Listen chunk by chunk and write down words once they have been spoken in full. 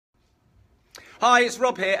Hi, it's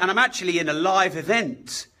Rob here, and I'm actually in a live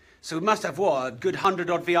event. So we must have, what, a good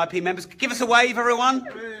 100-odd VIP members. Give us a wave, everyone.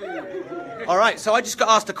 All right, so I just got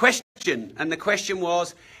asked a question, and the question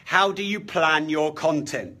was, how do you plan your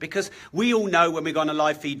content? Because we all know when we go on a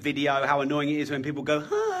live feed video how annoying it is when people go,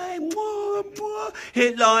 hi, mwah, mwah,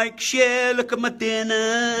 hit like, share, look at my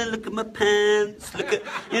dinner, look at my pants, look at,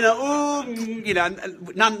 no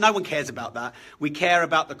one cares about that. We care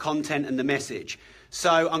about the content and the message. So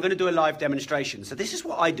I'm going to do a live demonstration. So this is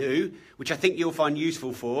what I do, which I think you'll find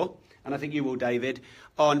useful for, and I think you will, David,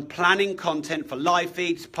 on planning content for live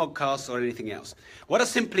feeds, podcasts, or anything else. What I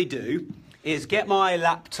simply do is get my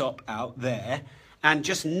laptop out there and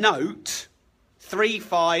just note 3,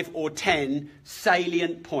 5, or 10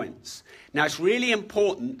 salient points. Now, it's really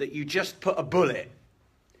important that you just put a bullet.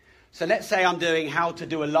 So let's say I'm doing how to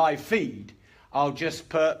do a live feed. I'll just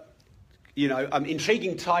put,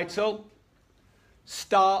 intriguing title,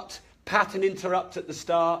 start, pattern interrupt at the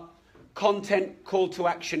start, content, call to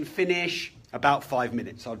action, finish, about 5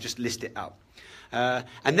 minutes. I'll just list it out.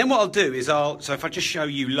 And then what I'll do is so if I just show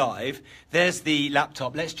you live, there's the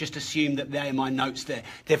laptop. Let's just assume that they're my notes there.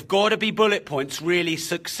 They've got to be bullet points, really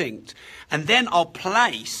succinct. And then I'll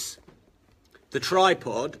place the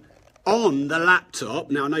tripod on the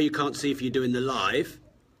laptop. Now, I know you can't see if you're doing the live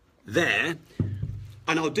there.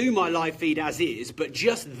 And I'll do my live feed as is, but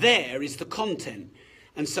just there is the content.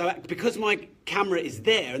 And so because my camera is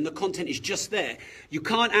there and the content is just there, you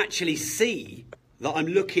can't actually see that I'm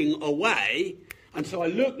looking away. And so I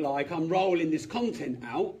look like I'm rolling this content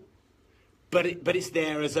out, but it's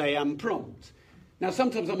there as a prompt. Now,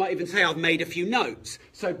 sometimes I might even say I've made a few notes,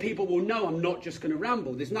 so people will know I'm not just going to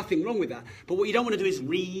ramble. There's nothing wrong with that. But what you don't want to do is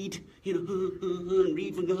read,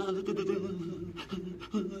 read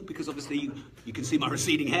because obviously you can see my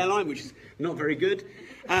receding hairline, which is not very good.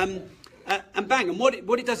 And bang, and what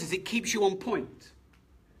it does is it keeps you on point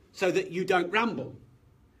so that you don't ramble.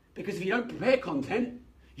 Because if you don't prepare content,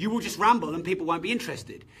 you will just ramble and people won't be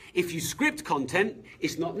interested. If you script content,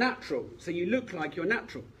 it's not natural, so you look like you're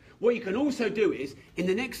natural. What you can also do is, in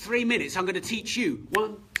the next 3 minutes, I'm going to teach you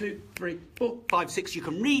 1, 2, 3, 4, 5, 6. You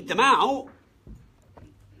can read them out.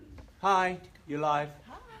 Hi, you're live.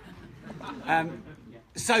 Hi.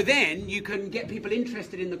 So then you can get people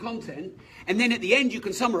interested in the content. And then at the end, you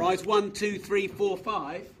can summarize 1, 2, 3, 4,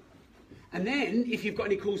 5. And then if you've got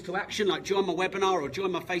any calls to action, like join my webinar or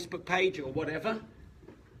join my Facebook page or whatever,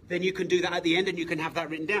 then you can do that at the end and you can have that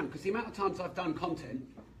written down. Because the amount of times I've done content,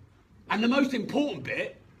 and the most important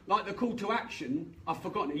bit, like the call to action, I've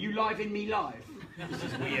forgotten. Are you live in me live? This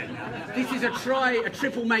is weird. This is a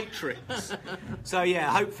triple matrix. So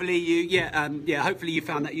yeah, hopefully you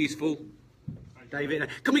found that useful, David.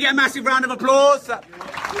 Can we get a massive round of applause?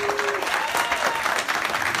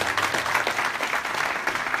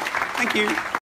 Thank you.